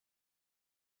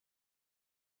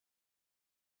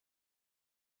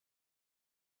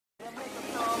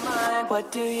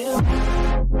What do you?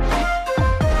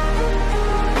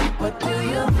 What do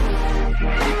you?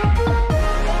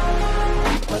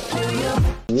 What do you?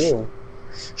 You.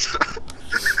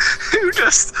 Who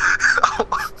just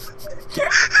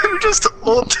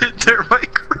altered their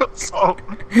microphone?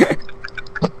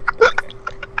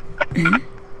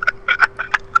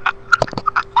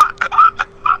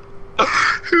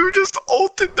 Who just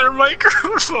altered their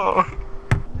microphone?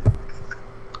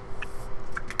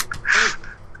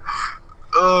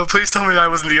 Please tell me I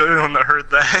wasn't the only one that heard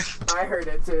that. I heard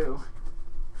it too.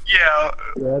 Yeah.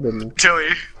 Yeah, I didn't. Joey.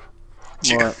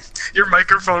 What? Your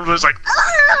microphone was like.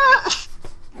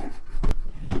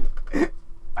 I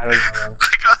don't know.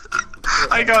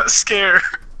 I got scared.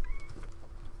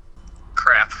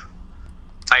 Crap.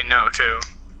 I know too.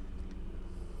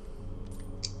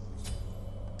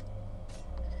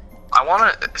 I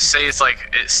want to say it's like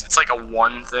a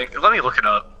one thing. Let me look it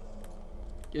up.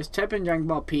 Just type in Dragon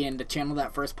Ball P and the channel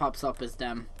that first pops up is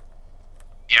them.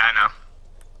 Yeah, I know.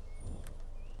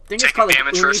 I think it's called like Uni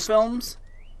Amateurs. Films.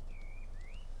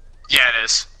 Yeah, it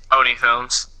is. Oni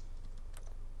Films.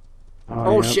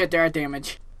 Oh yep. shit, they're at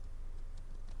damage.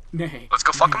 Nay. Let's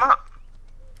go fuck them up.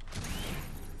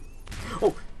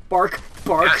 Oh, bark,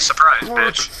 bark. Yeah, surprise,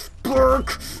 bark, bitch.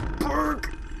 bark, bark.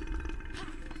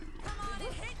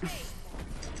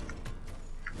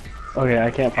 Okay,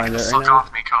 I can't find it right Fuck now.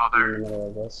 off me, I'm in Calder. the middle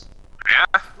of this. Yeah?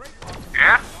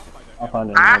 Yeah? I'll find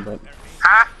it in a little bit.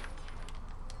 Huh?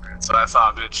 That's what I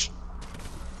thought, bitch.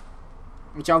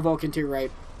 Which I'll Vulcan to right.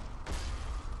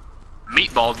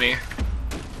 Meatballed me.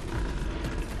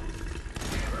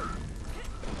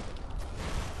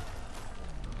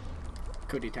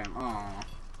 Cootie time. Aww.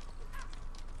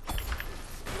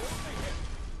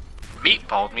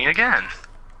 Meatballed me again.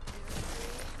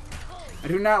 I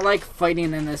do not like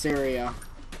fighting in this area.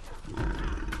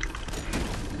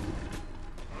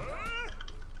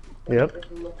 Yep.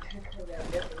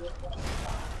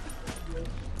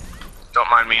 Don't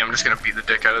mind me, I'm just gonna beat the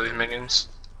dick out of these minions.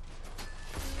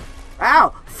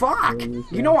 Ow! Fuck!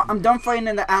 You know what? I'm done fighting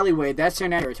in the alleyway. That's their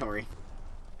territory.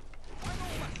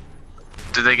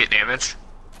 Did they get damaged?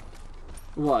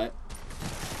 What?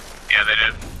 Yeah, they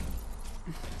did.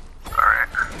 Alright.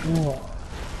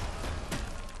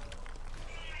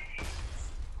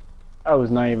 I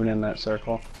was not even in that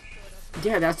circle.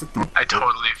 Yeah, that's the thing. I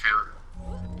totally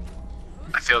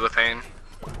feel the pain.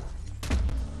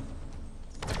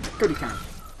 Cootie time.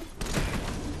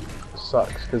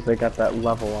 Sucks, because they got that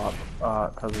level up,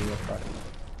 because of the fucking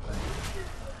thing.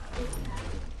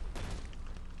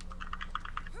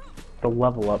 The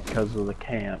level up because of the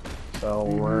camp, so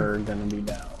we're gonna be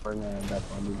down. We're gonna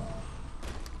definitely be down.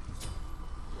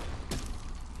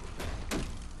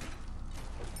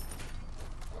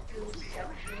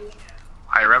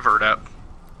 I revered up.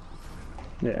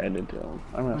 Yeah, I did too.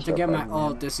 I'm gonna Once I start get my fighting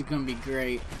ult, again. this is gonna be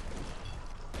great.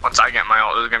 Once I get my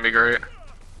ult, this is gonna be great.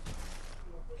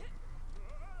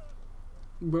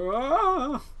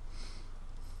 Bruh.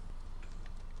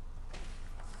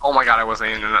 Oh my god, I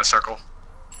wasn't even in that circle.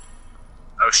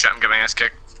 Oh shit, I'm getting my ass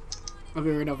kicked. I'll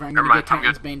be right over. I'm Never gonna mind, get I'm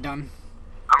Titan's good. Bane done.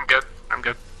 I'm good. I'm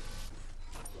good.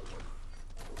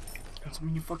 That's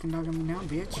when you fucking dog on me now,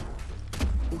 bitch.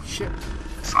 Oh shit.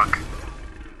 Fuck.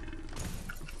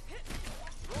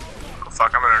 Oh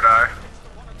fuck, I'm gonna die.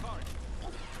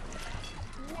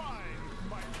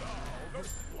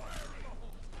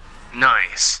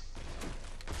 Nice.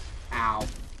 Ow.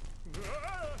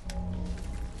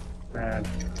 Mad.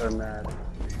 They're mad.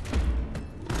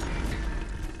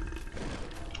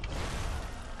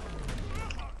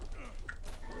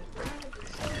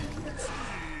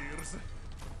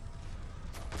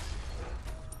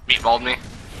 Meatballed me.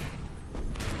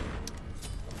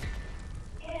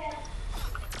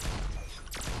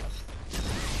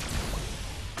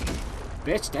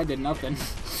 Bitch, that did nothing.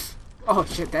 Oh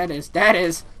shit, that is.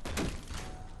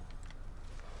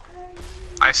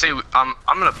 I say I'm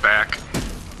gonna back.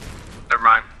 Never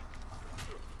mind.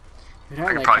 Dude, I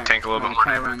can like probably tank a little bit more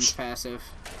Chiron's damage. passive.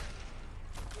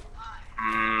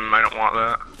 I don't want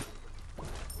that.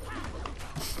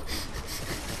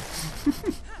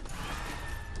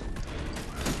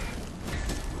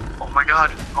 Oh my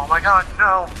god. Oh my god,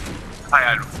 no. I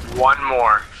had one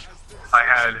more. I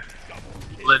had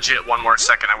legit one more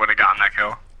second, I would have gotten that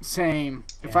kill. Same.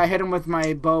 If I hit him with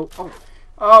my bow.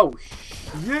 Oh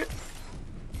shit.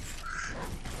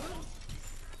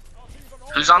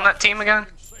 Who's on that team again?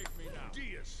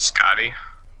 Scotty.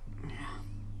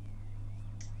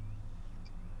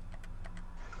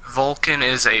 Vulcan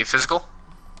is a physical?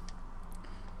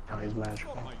 Oh, he's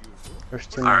magical. There's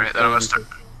two Alright, then I'm gonna things start.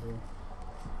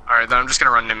 Alright, then I'm just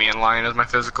gonna run Nimi and Lion as my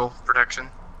physical protection.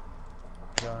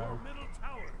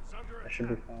 I should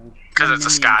be fine. Because it's a Nimi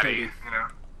and Scotty, Cody. you know.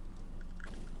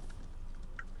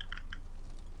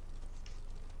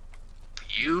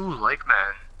 You like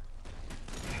man.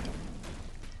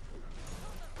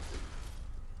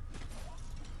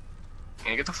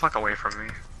 Can you get the fuck away from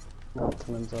me?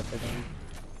 Ultimate's up again.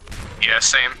 Yeah,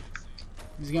 same.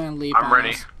 He's gonna leap I'm on ready.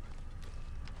 us.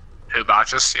 Who,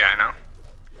 Botchus? Yeah, I know.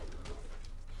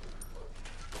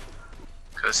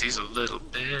 Cause he's a little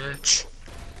bitch.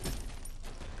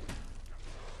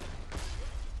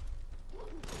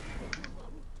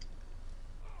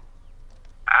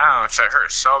 Ouch, that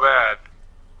hurt so bad.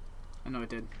 I know it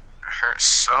did. It hurt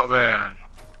so bad.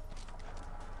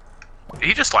 Did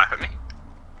he just laugh at me?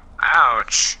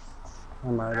 Ouch.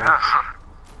 I'm right. Ah,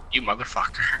 you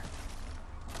motherfucker.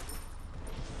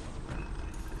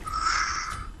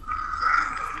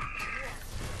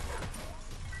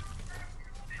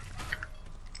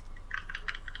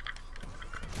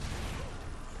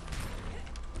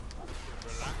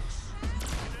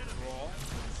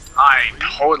 I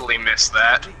totally missed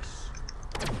that.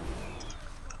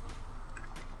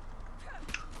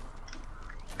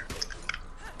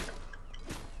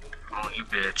 Oh, you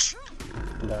bitch.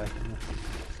 Die.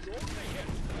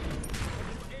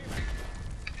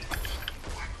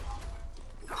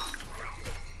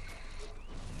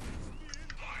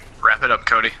 Wrap it up,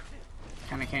 Cody.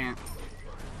 Kinda can't.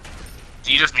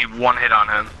 You just need one hit on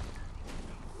him.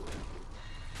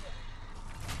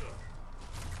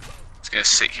 It's gonna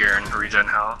sit here and regen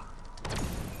hell.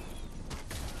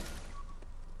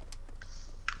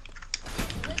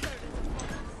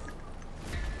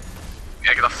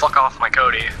 Yeah, get the fuck off my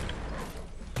Cody.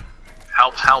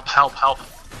 Help, help, help, help.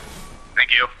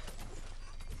 Thank you.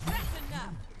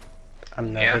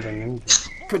 I'm never the ninja.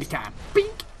 Cody time.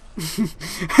 Bink!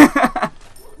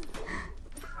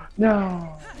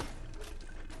 No!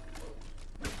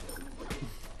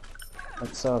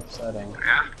 That's so upsetting.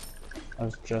 Yeah. I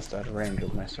was just out of range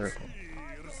of my circle.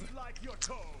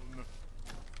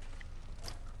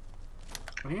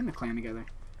 Are they in the clan together?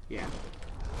 Yeah.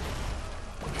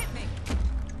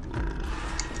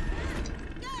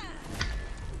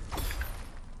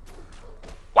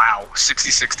 Wow,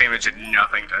 66 damage did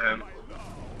nothing to him.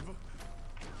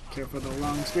 Careful the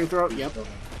long spear throat. Yep.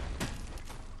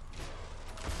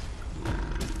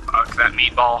 Fuck that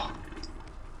meatball.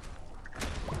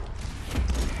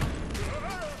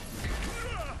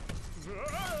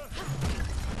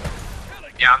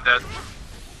 Yeah, I'm dead.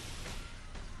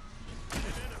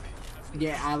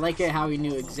 Yeah, I like it how he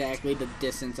knew exactly the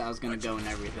distance I was gonna go and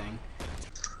everything.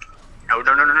 No,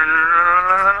 no, no, no, no, no, no,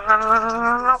 no, no, no,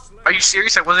 no, no. Are you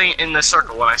serious? I wasn't in the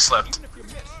circle when I slipped.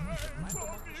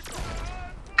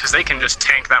 Because they can just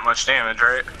tank that much damage,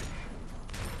 right?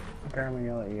 Okay, I'm gonna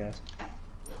yell at you guys.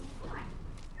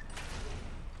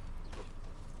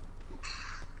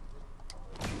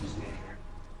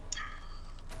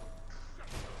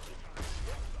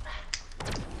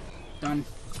 Done.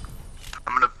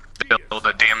 I'm gonna build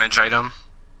a damage item.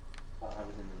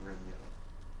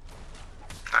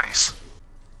 Nice.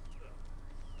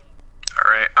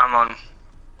 Alright, I'm on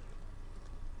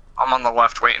the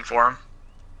left waiting for him.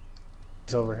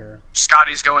 He's over here.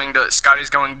 Scotty's going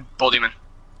Bull Demon.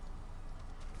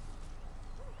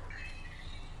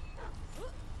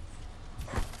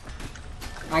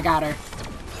 I got her.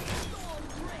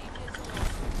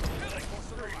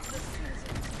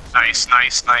 Nice,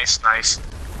 nice, nice, nice.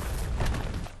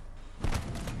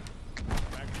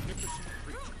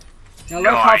 Now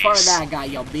look how far Nice. that got,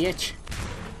 yo bitch.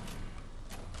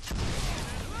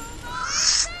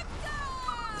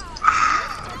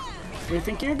 Where you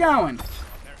think you're going?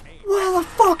 Where the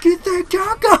fuck you think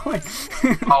you're going?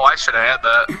 Oh, I should have had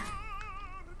that.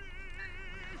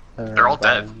 They're all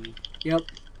dead. Yep.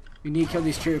 We need to kill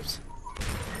these troops.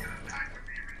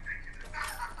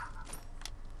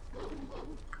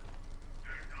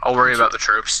 I'll worry about the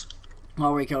troops.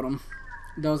 Oh, we killed them.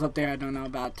 Those up there I don't know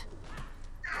about.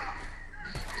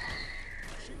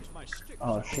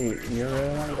 Oh shoot, you really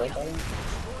wanna go, buddy?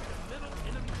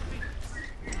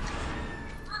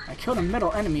 I killed a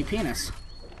middle enemy penis.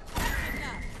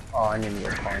 Oh, I need to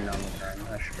get coin on the turn.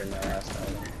 I should bring that last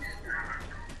time.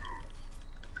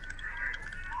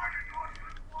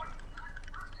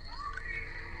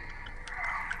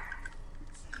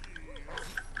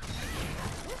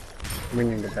 We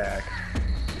need it back.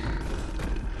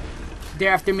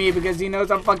 They're after me because he knows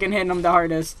I'm fucking hitting him the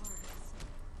hardest.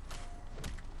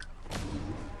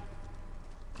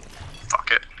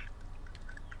 Fuck it.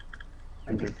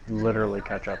 I could literally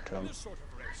catch up to him.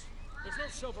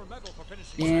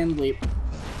 And leap.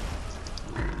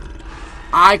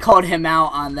 I called him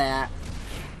out on that.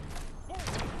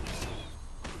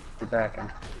 Get back in.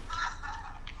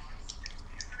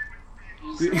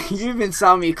 You even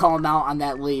saw me call him out on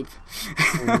that leap.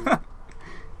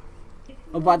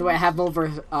 Oh, by the way, I have over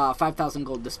 5,000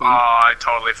 gold to Oh, spend. I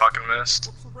totally fucking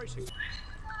missed.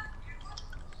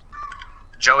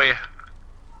 Joey,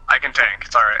 I can tank.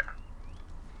 It's alright.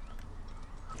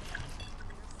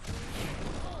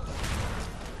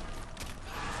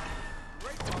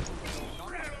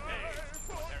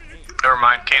 Never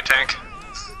mind, can't tank.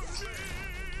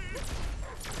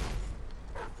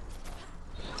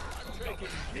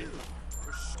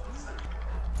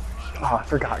 Oh, I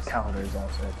forgot Calendar's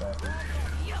also attacking.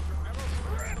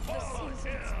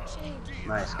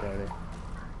 Nice, Cody.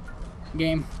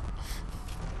 Game.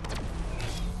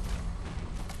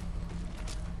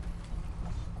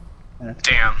 That's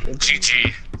Damn, good.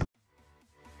 GG.